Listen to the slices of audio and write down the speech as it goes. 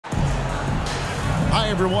Hi,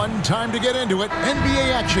 everyone. Time to get into it.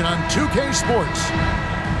 NBA action on 2K Sports.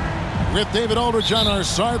 With David Aldridge on our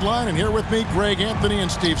sideline, and here with me, Greg Anthony and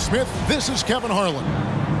Steve Smith. This is Kevin Harlan.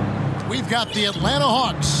 We've got the Atlanta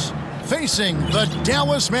Hawks facing the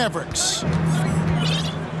Dallas Mavericks.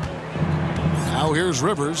 Now here's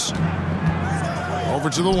Rivers. Over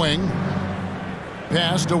to the wing.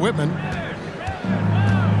 Pass to Whitman.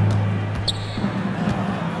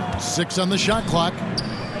 6 on the shot clock.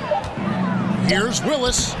 Here's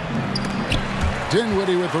Willis.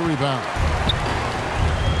 Dinwiddie with the rebound.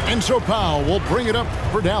 And so Powell will bring it up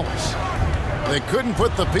for Dallas. They couldn't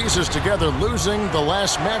put the pieces together, losing the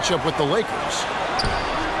last matchup with the Lakers.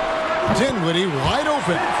 Dinwiddie wide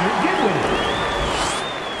open.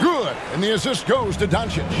 Good. And the assist goes to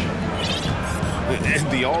Doncic.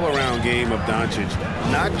 The all-around game of Doncic,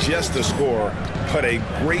 not just a scorer, but a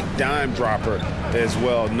great dime dropper as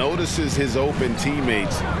well. Notices his open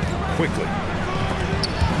teammates quickly.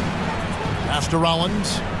 Pass to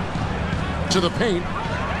Rollins. To the paint.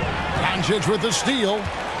 Doncic with the steal.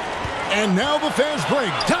 And now the fast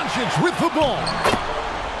break. Doncic with the ball.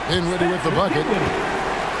 Dinwiddie with the bucket.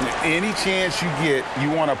 Any chance you get,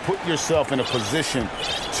 you want to put yourself in a position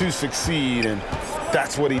to succeed, and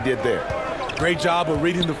that's what he did there. Great job of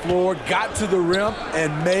reading the floor, got to the rim,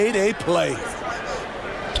 and made a play.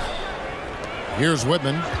 Here's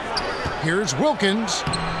Whitman. Here's Wilkins.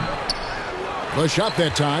 The shot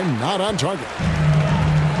that time, not on target.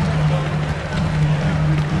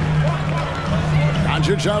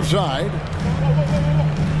 Doncic outside.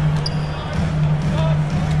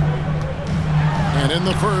 And in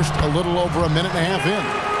the first, a little over a minute and a half in.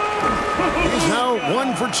 He's now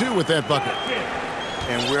 1 for 2 with that bucket.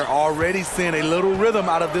 And we're already seeing a little rhythm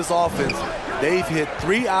out of this offense. They've hit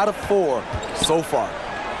 3 out of 4 so far.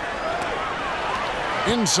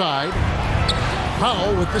 Inside.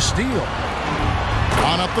 Powell with the steal.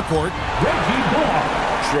 On up the court.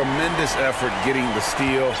 Tremendous effort getting the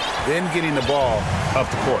steal, then getting the ball up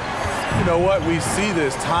the court. You know what? We see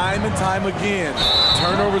this time and time again.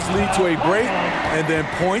 Turnovers lead to a break, and then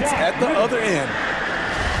points at the other end.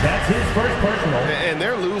 That's his first personal. And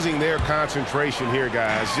they're losing their concentration here,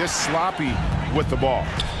 guys. Just sloppy with the ball.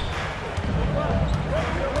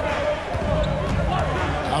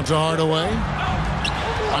 Out to Hardaway.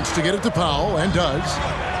 Wants to get it to Powell, and does.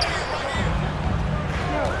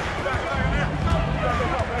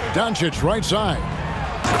 Doncic right side.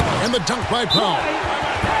 And the dunk by Powell.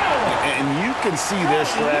 And you can see their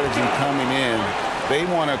strategy coming in. They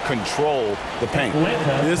want to control the paint.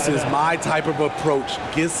 This is my type of approach.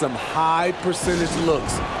 Get some high percentage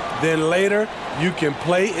looks. Then later, you can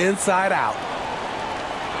play inside out.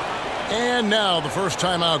 And now the first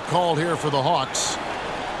timeout called here for the Hawks.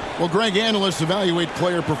 Well, Greg, analysts evaluate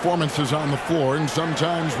player performances on the floor, and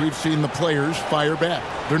sometimes we've seen the players fire back.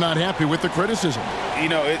 They're not happy with the criticism. You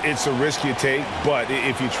know, it's a risk you take, but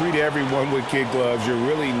if you treat everyone with kid gloves, you're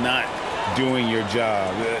really not doing your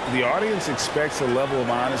job. The audience expects a level of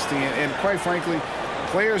honesty, and quite frankly,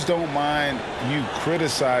 players don't mind you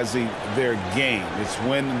criticizing their game. It's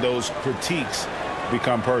when those critiques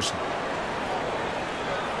become personal.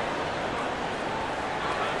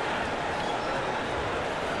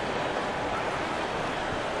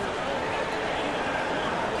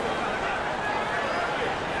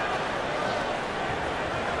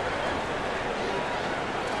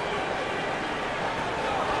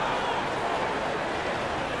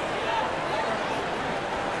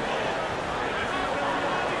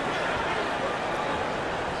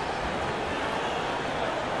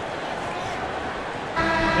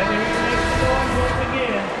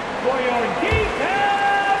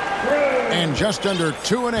 And just under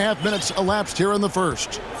 2.5 minutes elapsed here in the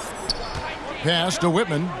first. Pass to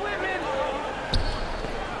Whitman.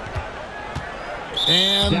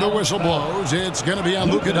 And the whistle blows. It's going to be on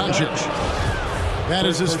Luka Doncic. That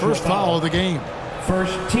is his first foul of the game.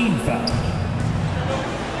 First team foul.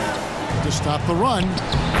 To stop the run.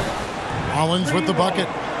 Rollins with the bucket.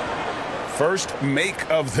 First make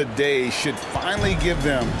of the day should finally give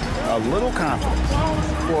them a little confidence.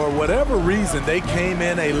 For whatever reason, they came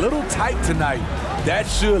in a little tight tonight. That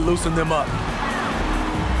should loosen them up.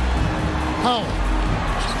 Powell.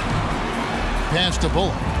 Pass to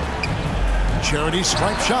Bullock. Charity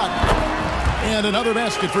stripe shot. And another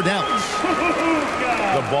basket for Dallas.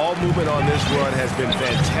 The ball movement on this run has been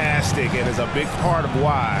fantastic and is a big part of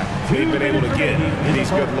why they've been able to get these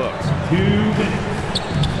good looks. 2 minutes.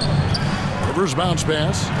 Rivers bounce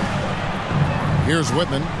pass. Here's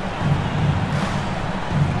Whitman.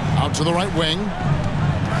 Out to the right wing.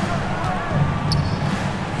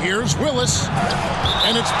 Here's Willis.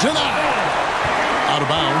 And it's denied. Out of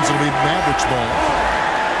bounds. It'll be Mavericks ball.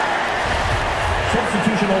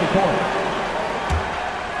 Substitution on the court.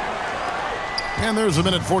 And there's a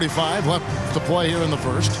minute 45 left to play here in the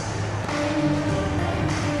first.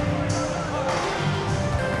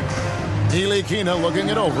 Neely Kina looking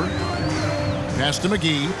it over. Pass to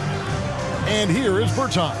McGee. And here is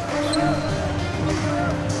Bertans.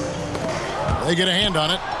 They get a hand on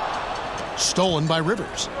it. Stolen by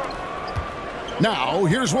Rivers. Now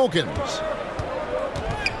here's Wilkins.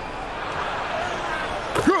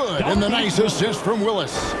 Good, and the nice assist from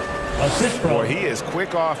Willis. Assist Boy, he is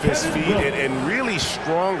quick off his feet and really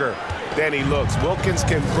stronger than he looks. Wilkins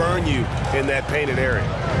can burn you in that painted area.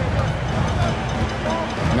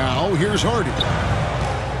 Now here's Hardy.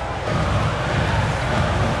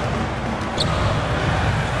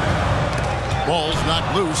 Ball's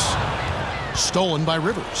knocked loose. Stolen by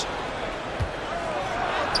Rivers.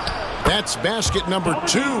 That's basket number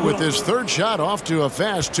 2 with his third shot off to a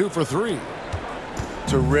fast 2 for 3.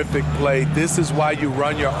 Terrific play. This is why you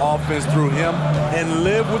run your offense through him and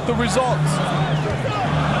live with the results.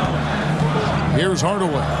 Here's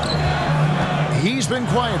Hardaway. He's been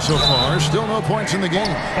quiet so far. Still no points in the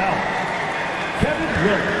game. Kevin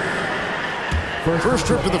Willis. First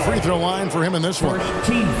trip to the free throw line for him in this one.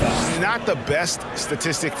 Team foul. Not the best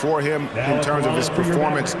statistic for him in terms of his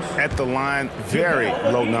performance at the line. Very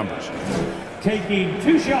low numbers. Taking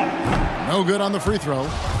 2 shots. No good on the free throw.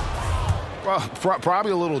 Well,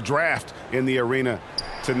 probably a little draft in the arena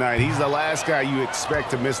tonight. He's the last guy you expect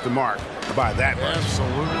to miss the mark by that much.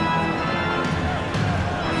 Absolutely.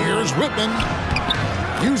 Here's Whitman.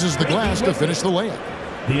 Uses the glass to finish the layup.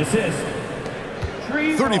 The assist.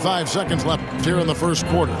 35 seconds left here in the first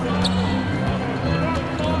quarter.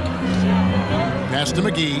 Pass to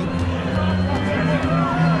McGee.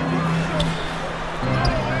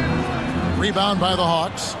 Rebound by the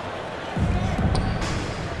Hawks.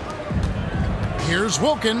 Here's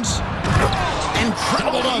Wilkins.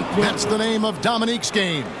 Incredible dunk. That's the name of Dominique's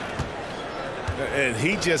game. And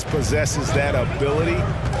he just possesses that ability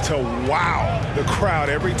to wow the crowd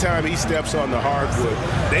every time he steps on the hardwood.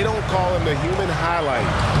 They don't call him the human highlight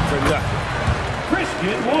for nothing.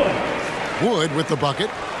 Christian Wood. Wood with the bucket.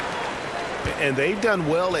 And they've done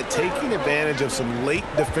well at taking advantage of some late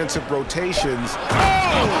defensive rotations.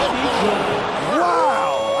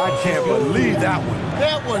 Wow! I can't believe that one.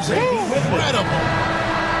 That was incredible.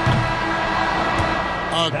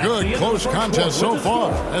 A good close contest so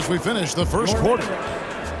far as we finish the first quarter.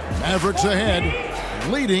 Mavericks ahead,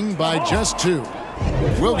 leading by just 2.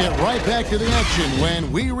 We'll get right back to the action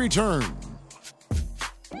when we return.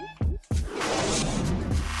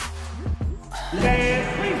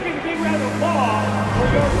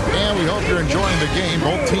 And we hope you're enjoying the game.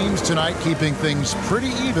 Both teams tonight keeping things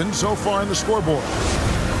pretty even so far in the scoreboard.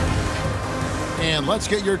 And let's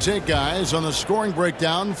get your take, guys, on the scoring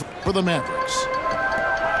breakdown for the Mavericks.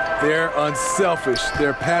 They're unselfish.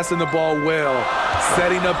 They're passing the ball well,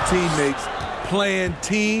 setting up teammates, playing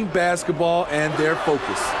team basketball, and their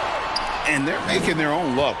focus. And they're making their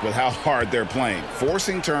own luck with how hard they're playing,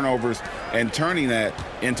 forcing turnovers and turning that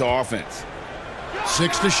into offense.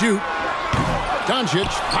 6 to shoot. Doncic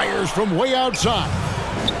fires from way outside.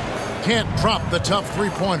 Can't drop the tough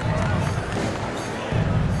three-pointer.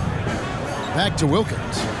 Back to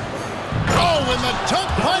Wilkins. Oh, and the dunk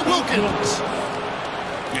by Wilkins.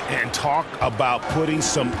 And talk about putting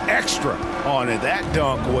some extra on it. That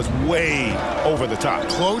dunk was way over the top.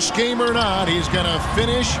 Close game or not, he's going to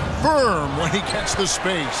finish firm when he gets the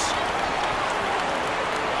space.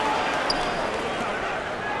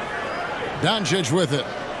 Doncic with it.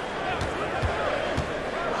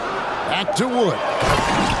 Back to Wood.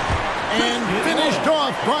 And finished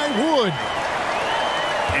off by Wood.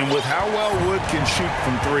 And with how well Wood can shoot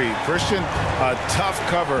from 3, Christian, a tough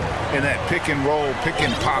cover in that pick and roll, pick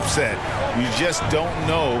and pop set. You just don't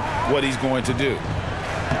know what he's going to do.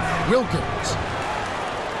 Wilkins.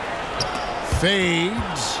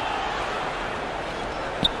 Fades.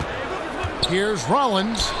 Here's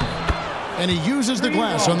Rollins. And he uses the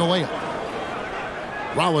glass on the layup.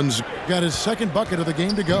 Rollins got his second bucket of the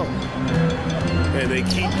game to go. And they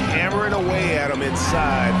keep hammering away at him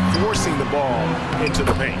inside, forcing the ball into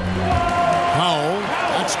the paint. Powell,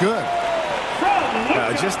 that's good.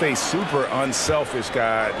 Just a super unselfish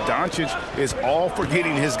guy. Doncic is all for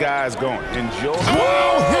getting his guys going. Enjoy.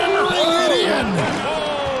 Whoa, hammering it in.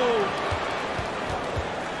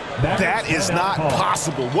 That is not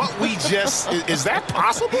possible. What we just, is that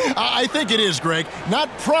possible? I think it is, Greg. Not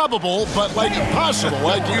probable, but like possible,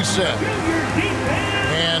 like you said.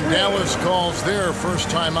 And Dallas calls their first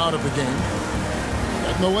time out of the game.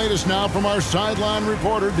 And the latest now from our sideline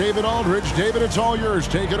reporter, David Aldridge. David, it's all yours.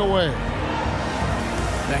 Take it away.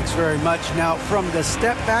 Thanks very much. Now, from the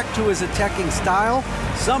step back to his attacking style,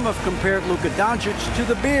 some have compared Luka Doncic to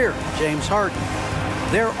the bear, James Harden.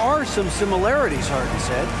 There are some similarities, Harden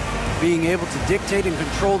said. Being able to dictate and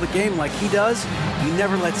control the game like he does, he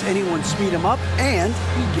never lets anyone speed him up, and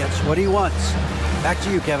he gets what he wants. Back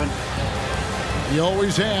to you, Kevin. He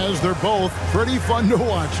always has. They're both pretty fun to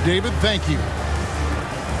watch. David, thank you.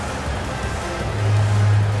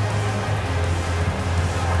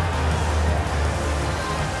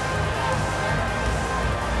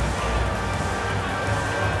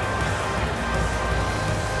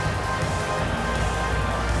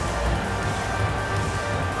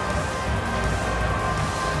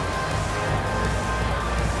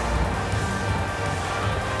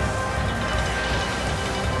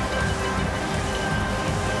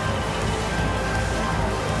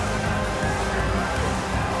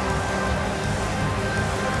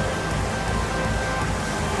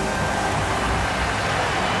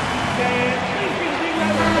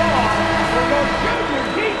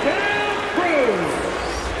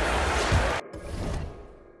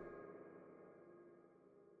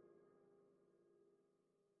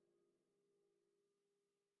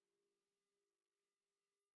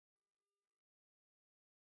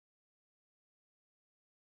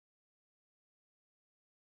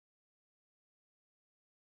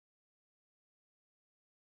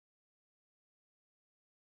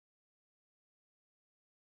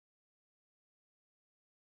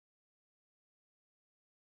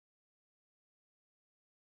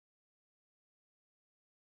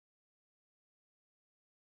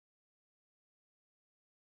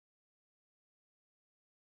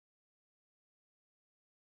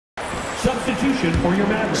 Substitution for your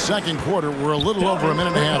Mavericks. Second quarter, we're a little over a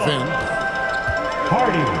minute and a half in.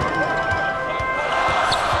 Hardy.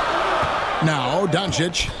 Now,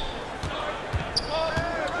 Doncic.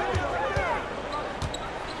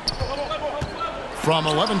 From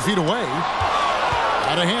 11 feet away.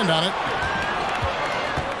 Got a hand on it.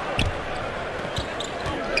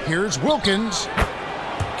 Here's Wilkins.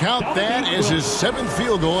 Count that as his 7th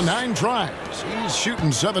field goal, 9 tries. He's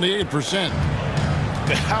shooting 78%.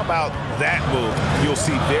 How about that move? You'll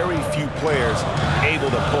see very few players able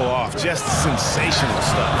to pull off just sensational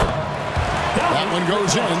stuff. That one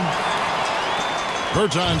goes in.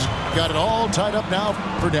 Berton's got it all tied up now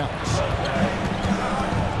for Dallas.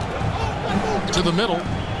 To the middle.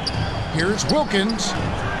 Here's Wilkins.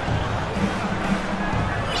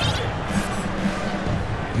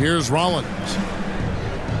 Here's Rollins.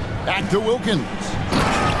 Back to Wilkins.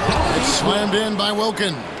 It's slammed in by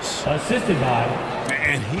Wilkins. Assisted by.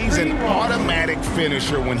 And he's an automatic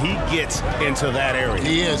finisher when he gets into that area.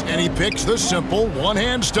 He is, and he picks the simple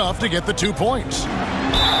one-hand stuff to get the 2 points.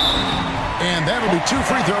 And that'll be 2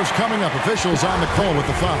 free throws coming up. Officials on the call with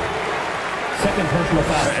the foul. Second personal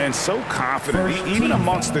foul. And so confident, even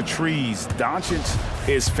amongst the trees, Doncic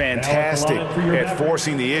is fantastic at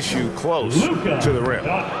forcing the issue close to the rim.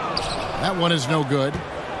 That one is no good.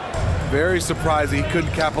 Very surprising he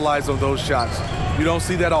couldn't capitalize on those shots. You don't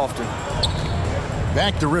see that often.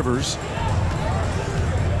 Back to Rivers.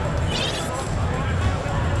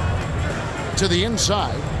 To the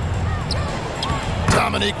inside.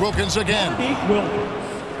 Dominique Wilkins again.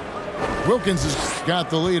 Wilkins has got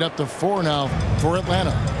the lead up to 4 now for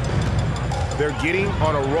Atlanta. They're getting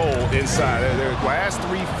on a roll inside. Their last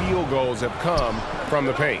 3 field goals have come from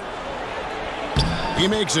the paint. He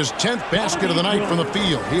makes his 10th basket of the night from the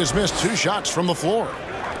field. He has missed 2 shots from the floor.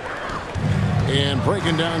 And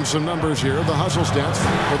breaking down some numbers here, the hustle stats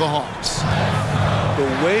for the Hawks. The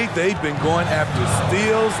way they've been going after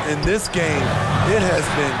steals in this game, it has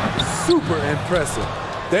been super impressive.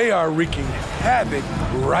 They are wreaking havoc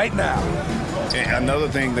right now. And another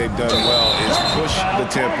thing they've done well is push the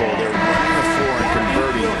tempo. They're running the floor and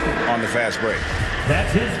converting on the fast break.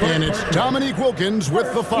 That's his first. And it's Dominique Wilkins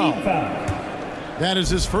with the foul. That is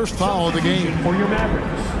his first foul of the game. For your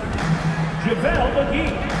Mavericks. JaVale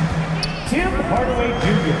McGee. Tim Hardaway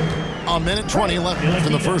Jr. A minute 20 left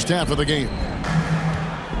in the first half of the game.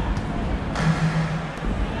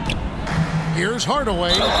 Here's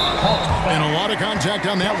Hardaway. And a lot of contact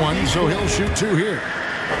on that one, so he'll shoot 2 here.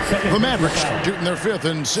 The Mavericks shooting their 5th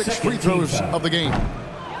and 6th free throws of the game.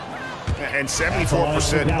 And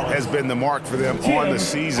 74% has been the mark for them on the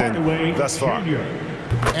season thus far.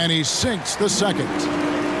 And he sinks the 2nd.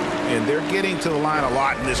 And they're getting to the line a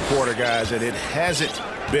lot in this quarter, guys, and it hasn't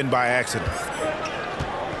been by accident.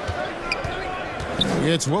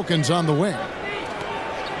 It's Wilkins on the wing.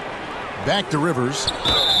 Back to Rivers.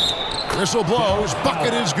 Whistle blows.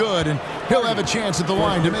 Bucket is good. And He'll have a chance at the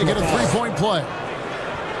line to make it a three-point play.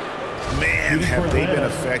 Man, have they been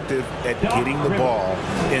effective at getting the ball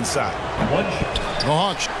inside. The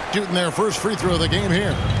Hawks shooting their first free throw of the game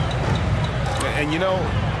here. And, you know,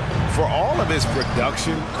 for all of his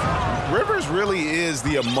production, Rivers really is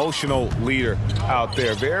the emotional leader out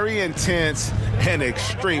there. Very intense and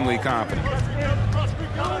extremely confident.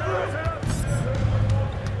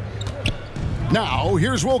 Now,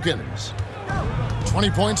 here's Wilkins. 20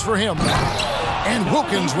 points for him. And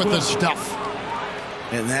Wilkins with the stuff.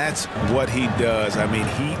 And that's what he does. I mean,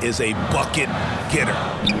 he is a bucket getter.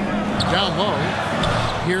 Down low.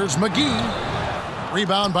 Here's McGee.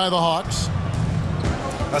 Rebound by the Hawks.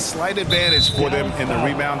 A slight advantage for them in the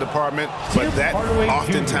rebound department, but that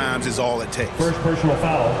oftentimes is all it takes. First personal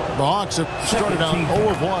foul. The Hawks have started out 0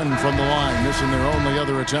 of 1 from the line, missing their only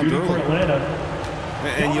other attempt Shooting for early. Atlanta.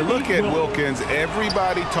 And you look at Wilkins,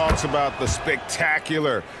 everybody talks about the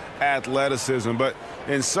spectacular athleticism, but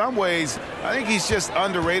in some ways, I think he's just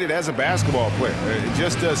underrated as a basketball player. He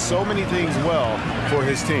just does so many things well for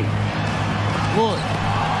his team. Wood.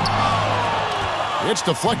 It's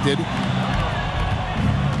deflected.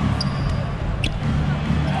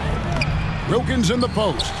 Wilkins in the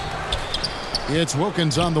post. It's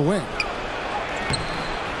Wilkins on the wing.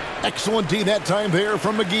 Excellent D that time there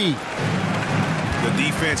from McGee. The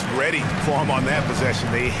defense ready for him on that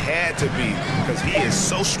possession. They had to be because he is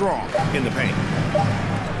so strong in the paint.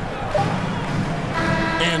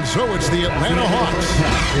 And so it's the Atlanta Hawks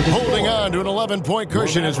holding on to an 11-point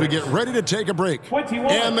cushion as we get ready to take a break.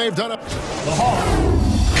 21. And they've done it. The Hawks,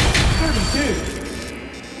 32.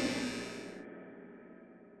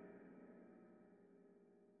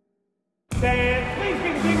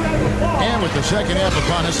 And with the second half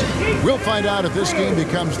upon us, we'll find out if this game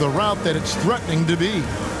becomes the route that it's threatening to be.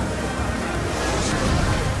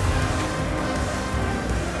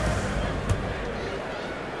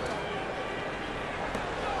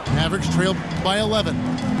 Mavericks trail by 11.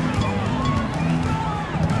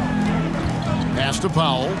 Pass to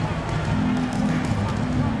Powell.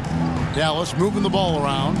 Dallas moving the ball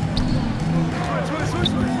around.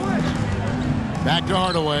 Back to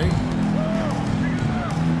Hardaway.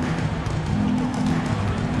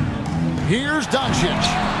 Here's Doncic.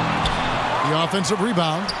 The offensive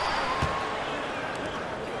rebound.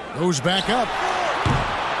 Goes back up.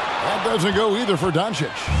 That doesn't go either for Doncic.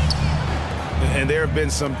 And there have been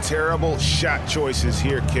some terrible shot choices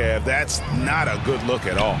here, Kev. That's not a good look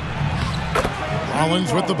at all.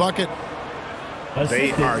 Rollins with the bucket.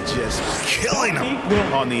 They are just killing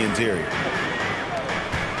them on the interior.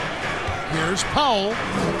 Here's Powell.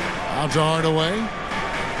 Out to Hardaway.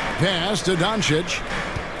 Pass to Doncic.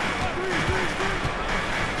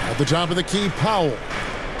 At the top of the key, Powell.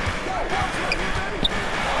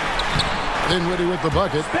 Dinwiddie with the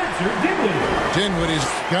bucket. Dinwiddie's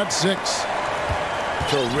got 6.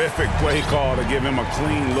 Terrific play call to give him a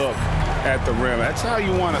clean look at the rim. That's how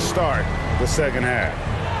you want to start the second half.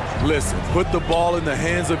 Listen, put the ball in the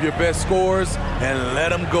hands of your best scorers and let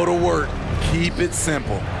them go to work. Keep it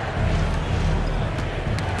simple.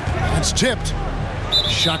 It's tipped.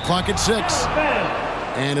 Shot clock at 6.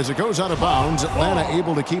 And as it goes out of bounds, Atlanta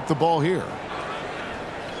able to keep the ball here.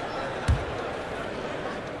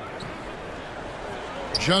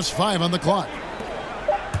 Just 5 on the clock.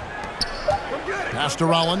 Pass to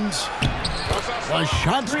Rollins. The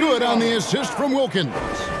shot's good on the assist from Wilkins.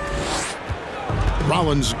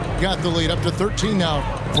 Rollins got the lead up to 13 now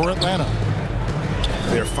for Atlanta.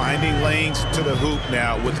 They're finding lanes to the hoop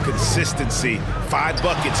now with consistency. 5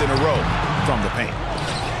 buckets in a row from the paint.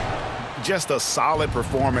 Just a solid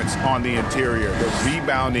performance on the interior. The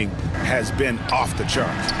rebounding has been off the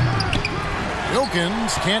charts.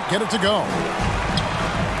 Wilkins can't get it to go.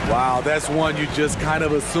 Wow, that's one you just kind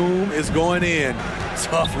of assume is going in.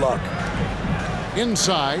 Tough luck.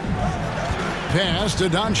 Inside. Pass to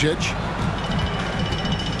Doncic.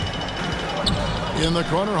 In the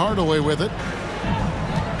corner, Hardaway with it.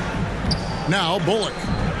 Now Bullock.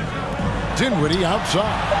 Dinwiddie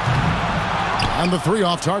outside. On the 3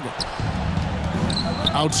 off target.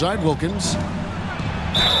 Outside Wilkins.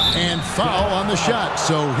 And foul on the shot,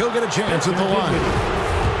 so he'll get a chance at the line.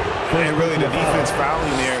 And really the defense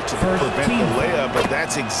fouling there to prevent the layup, but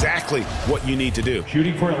that's exactly what you need to do.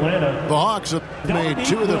 Shooting for Atlanta. The Hawks have made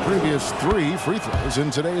 2 of the previous 3 free throws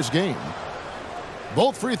in today's game.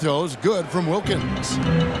 Both free throws good from Wilkins.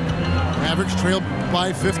 Mavericks trail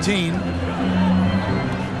by 15.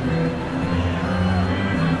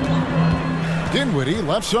 Dinwiddie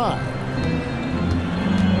left side.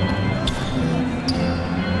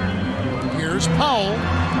 Here's Powell.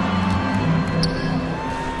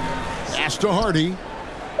 Pass to Hardy.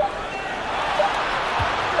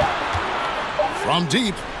 From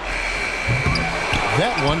deep.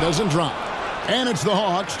 That one doesn't drop. And it's the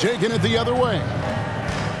Hawks taking it the other way.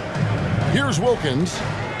 Here's Wilkins.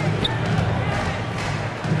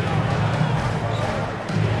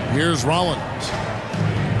 Here's Rollins.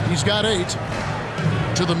 He's got 8.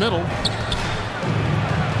 To the middle.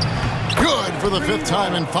 Good for the 5th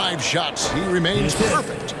time in 5 shots. He remains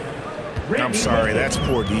perfect. I'm sorry, that's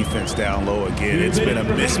poor defense down low again. It's been a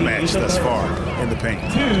mismatch thus far in the paint.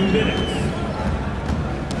 2 minutes.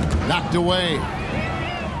 Knocked away.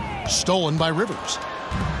 Stolen by Rivers.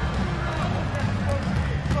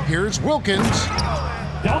 Here's Wilkins.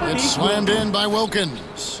 It's slammed in by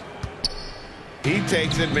Wilkins. He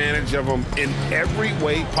takes advantage of them in every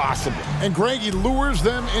way possible. And Greg, he lures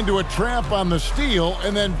them into a trap on the steal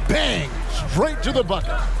and then bang, straight to the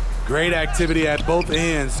bucket. Great activity at both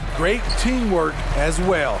ends. Great teamwork as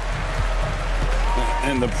well.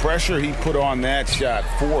 And the pressure he put on that shot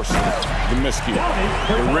forced the miscue.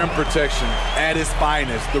 The rim protection at its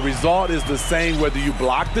finest. The result is the same whether you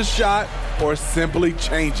block the shot or simply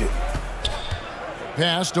change it.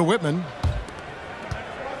 Pass to Whitman.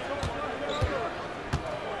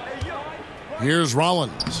 Here's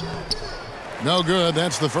Rollins. No good.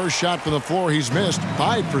 That's the first shot from the floor he's missed.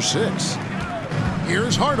 5 for 6.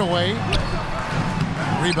 Here's Hardaway.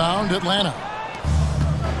 Rebound, Atlanta.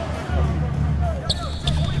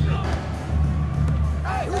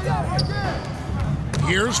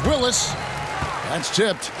 Here's Willis. That's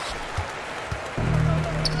tipped.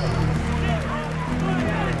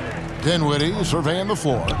 Dinwiddie surveying the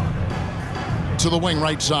floor. To the wing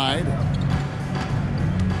right side.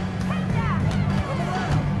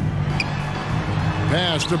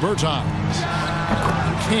 Pass to Bertans.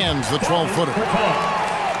 Cans the 12-footer.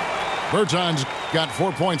 Bertans got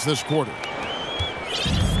 4 points this quarter.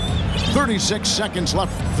 36 seconds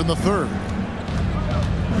left in the third.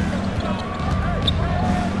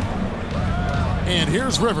 And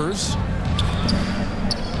here's Rivers.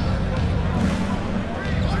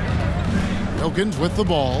 Wilkins with the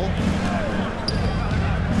ball.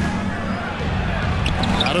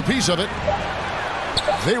 Got a piece of it.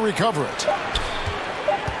 They recover it.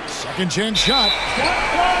 Second chance shot.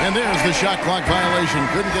 And there's the shot clock violation.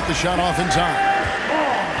 Couldn't get the shot off in time.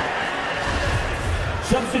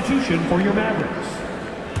 Substitution for your Mavericks.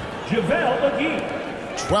 JaVale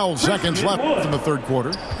McGee. 12 seconds left in the third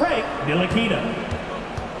quarter. Frank Ntilikina.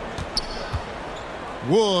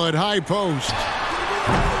 Wood, high post.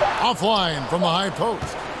 Offline from the high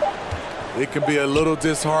post. It can be a little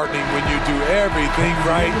disheartening when you do everything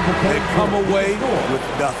right and come away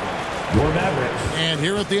with nothing. Your Mavericks. And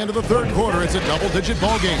here at the end of the third quarter, it's a double-digit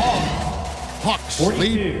ball game. Hawks 42.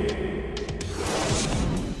 lead.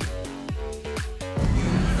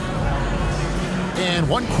 And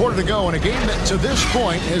 1 quarter to go in a game that to this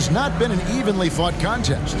point has not been an evenly fought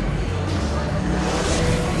contest.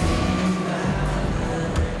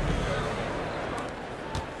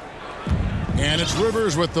 And it's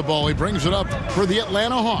Rivers with the ball. He brings it up for the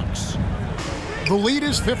Atlanta Hawks. The lead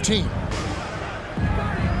is 15.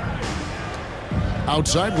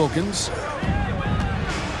 Outside Wilkins.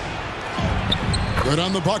 Good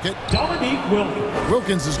on the bucket. Dominique Wilkins.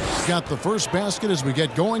 Wilkins has got the first basket as we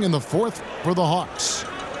get going in the fourth for the Hawks.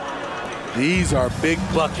 These are big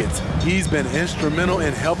buckets. He's been instrumental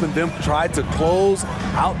in helping them try to close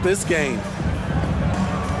out this game.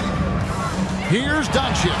 Here's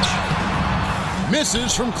Doncic.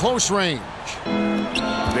 Misses from close range.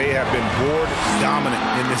 They have been board dominant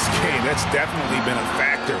in this game. That's definitely been a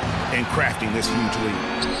factor in crafting this huge lead.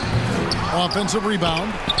 Offensive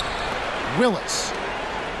rebound. Willis.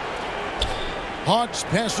 Hawks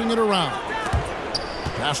passing it around.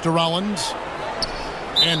 Pass to Rollins.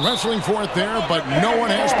 And wrestling for it there, but no one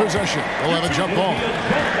has possession. We'll have a jump ball.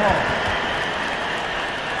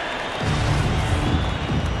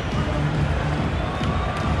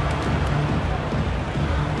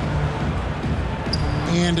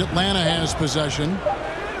 And Atlanta has possession.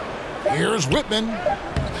 Here's Whitman.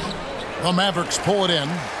 The Mavericks pull it in.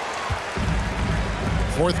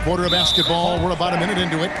 Fourth quarter of basketball. We're about a minute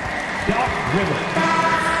into it.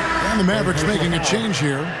 And the Mavericks making a change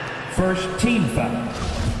here. First team foul.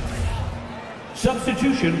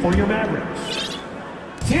 Substitution for your Mavericks.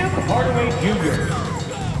 Tim Hardaway Jr.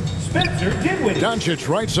 Spencer Dinwiddie. Doncic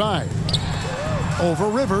right side. Over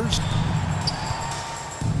Rivers.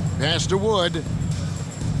 Pass to Wood.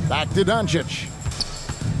 Back to Doncic.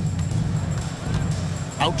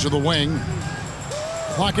 Out to the wing.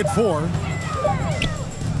 Clock at 4.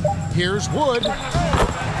 Here's Wood.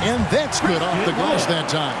 And that's good off the glass that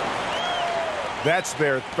time. That's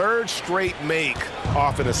their third straight make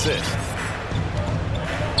off an assist.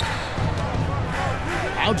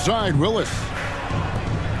 Outside Willis.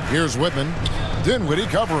 Here's Whitman. Dinwiddie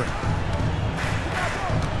covering.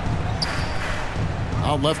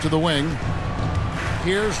 Out left to the wing.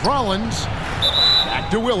 Here's Rollins. Back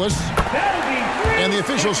to Willis. And the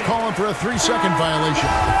officials call him for a 3-second violation.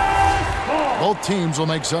 Both teams will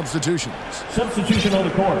make substitutions. Substitution on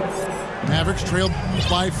the court. Mavericks trailed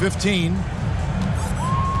by 15.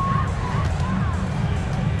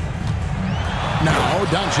 Now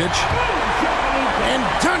Doncic. And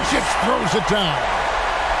Doncic throws it down.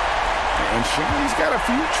 And Shannon's got a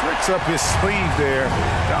few tricks up his sleeve there.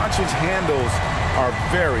 Doncic's handles are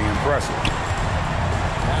very impressive.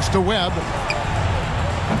 Pass to Webb.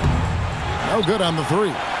 No good on the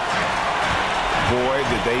three. Boy,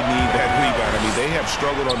 did they need that rebound. I mean, they have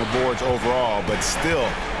struggled on the boards overall, but still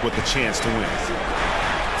with a chance to win.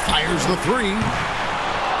 Fires the three.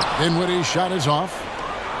 Dinwiddie's shot is off.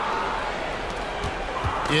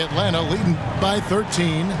 Atlanta leading by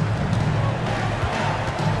 13.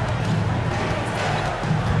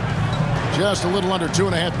 Just a little under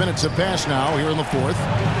 2.5 minutes have passed now here in the fourth.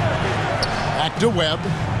 Back to Webb.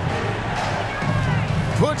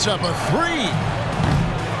 Puts up a three.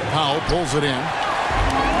 Powell pulls it in.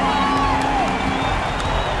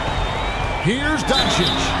 Here's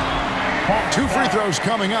Doncic. 2 free throws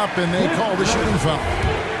coming up, and they call the shooting foul.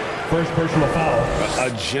 First personal foul. A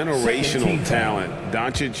generational talent.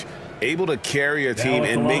 Doncic able to carry a team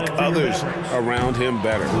and make others around him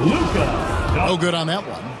better. Luka. No good on that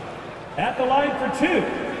one. At the line for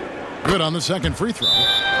 2. Good on the second free throw.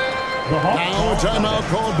 Now a timeout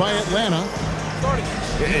called by Atlanta.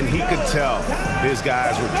 And he could tell his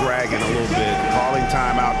guys were dragging a little bit, calling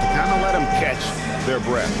timeout to kind of let them catch their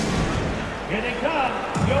breath. Here they come,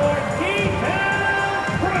 your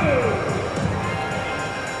defense crew.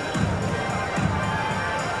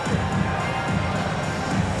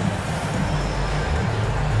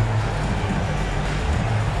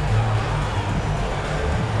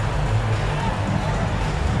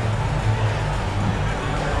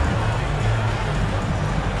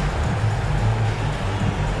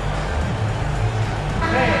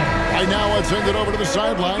 Right now, let's send it over to the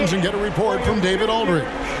sidelines and get a report from David Aldridge.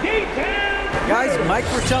 Guys, Mike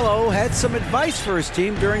Fratello had some advice for his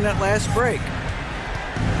team during that last break.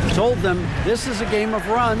 He told them this is a game of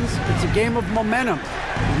runs. It's a game of momentum.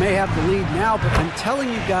 We may have the lead now, but I'm telling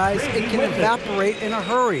you guys, it can evaporate in a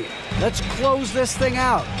hurry. Let's close this thing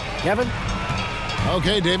out. Kevin?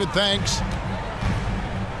 Okay, David, thanks.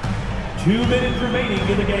 2 minutes remaining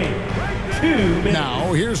in the game. 2 minutes.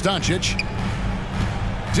 Now, here's Doncic.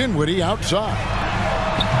 Dinwiddie outside.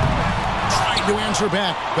 Trying to answer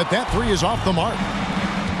back, but that three is off the mark.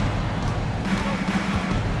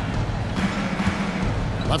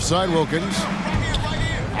 Left side Wilkins.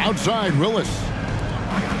 Outside Willis.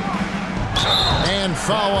 And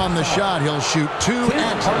foul on the shot. He'll shoot 2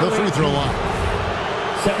 at the free throw line.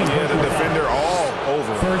 Second The defender all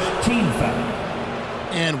over. First team foul.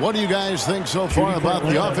 And what do you guys think so far about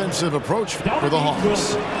the offensive approach for the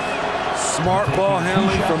Hawks? Smart ball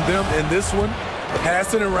handling from them in this one.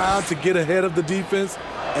 Passing around to get ahead of the defense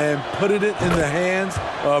and putting it in the hands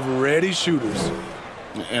of ready shooters.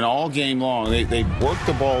 And all game long, they work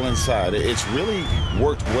the ball inside. It's really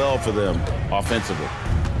worked well for them offensively.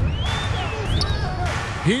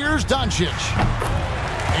 Here's Doncic.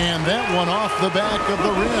 And that one off the back of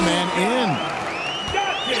the rim and in.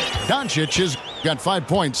 Doncic has got 5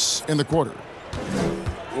 points in the quarter.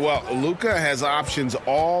 Well, Luka has options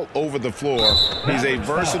all over the floor. He's a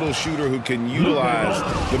versatile shooter who can utilize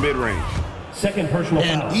the mid-range. Second personal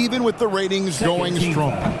foul. And even with the ratings going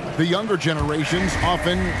strong, the younger generations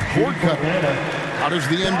often cord cut. How does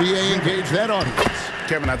the NBA engage that audience?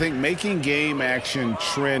 Kevin, I think making game action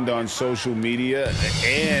trend on social media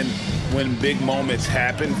and when big moments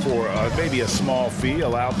happen for maybe a small fee,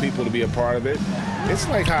 allow people to be a part of it. It's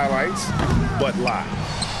like highlights, but live.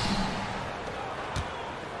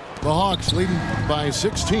 The Hawks leading by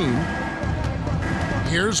 16.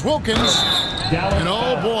 Here's Wilkins. And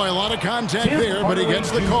oh boy, a lot of contact there, but he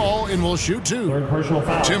gets the call and will shoot 2. Third personal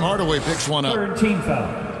foul. Tim Hardaway picks one up. Third team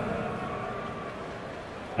foul.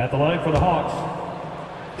 At the line for the Hawks,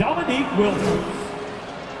 Dominique Wilkins.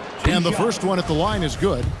 And the first one at the line is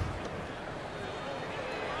good.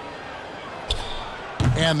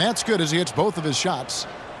 And that's good as he hits both of his shots.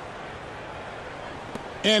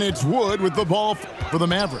 And it's Wood with the ball for the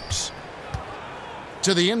Mavericks.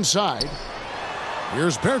 To the inside.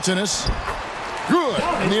 Here's Bertans. Good.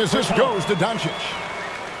 And the assist goes to Doncic.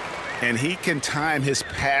 And he can time his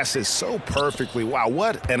passes so perfectly. Wow,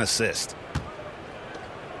 what an assist.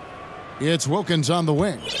 It's Wilkins on the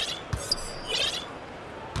wing.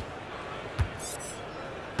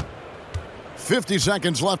 50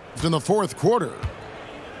 seconds left in the fourth quarter.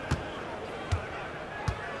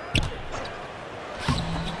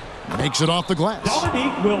 Makes it off the glass.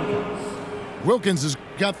 Dominique Wilkins. Wilkins has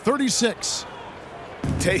got 36.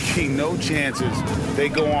 Taking no chances. They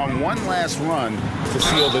go on one last run to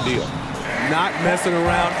seal the deal. Not messing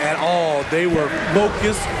around at all. They were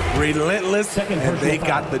focused, relentless, and they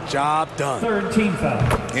got the job done. Third team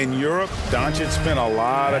foul. In Europe, Doncic spent a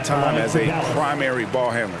lot of time as a primary ball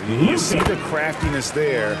handler. You see the craftiness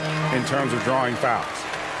there in terms of drawing fouls.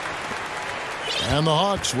 And the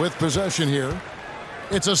Hawks with possession here.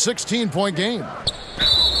 It's a 16-point game.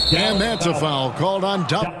 And that's a foul called on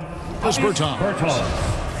Dallas Bertans.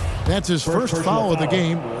 That's his first foul of the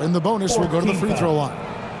game, and the bonus will go to the free throw line.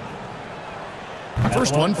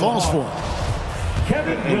 First one falls for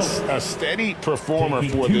him. It's a steady performer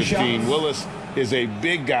for this team. Willis is a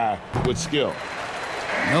big guy with skill.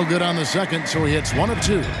 No good on the second, so he hits 1 of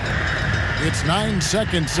 2. It's 9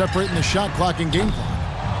 seconds separating the shot clock and game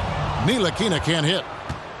clock. Ntilikina can't hit.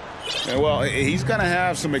 And well, he's going to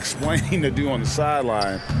have some explaining to do on the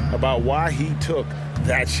sideline about why he took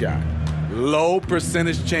that shot. Low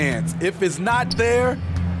percentage chance. If it's not there,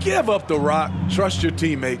 give up the rock. Trust your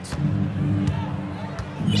teammates.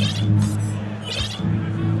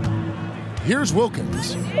 Here's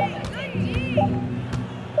Wilkins.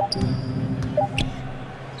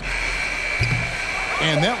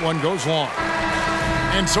 And that one goes long.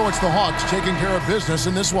 And so it's the Hawks taking care of business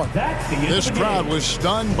in this one. This crowd was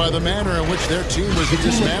stunned by the manner in which their team was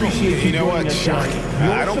dismantled. You know what, Sean?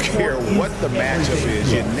 I don't care what the matchup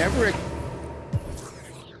is. You never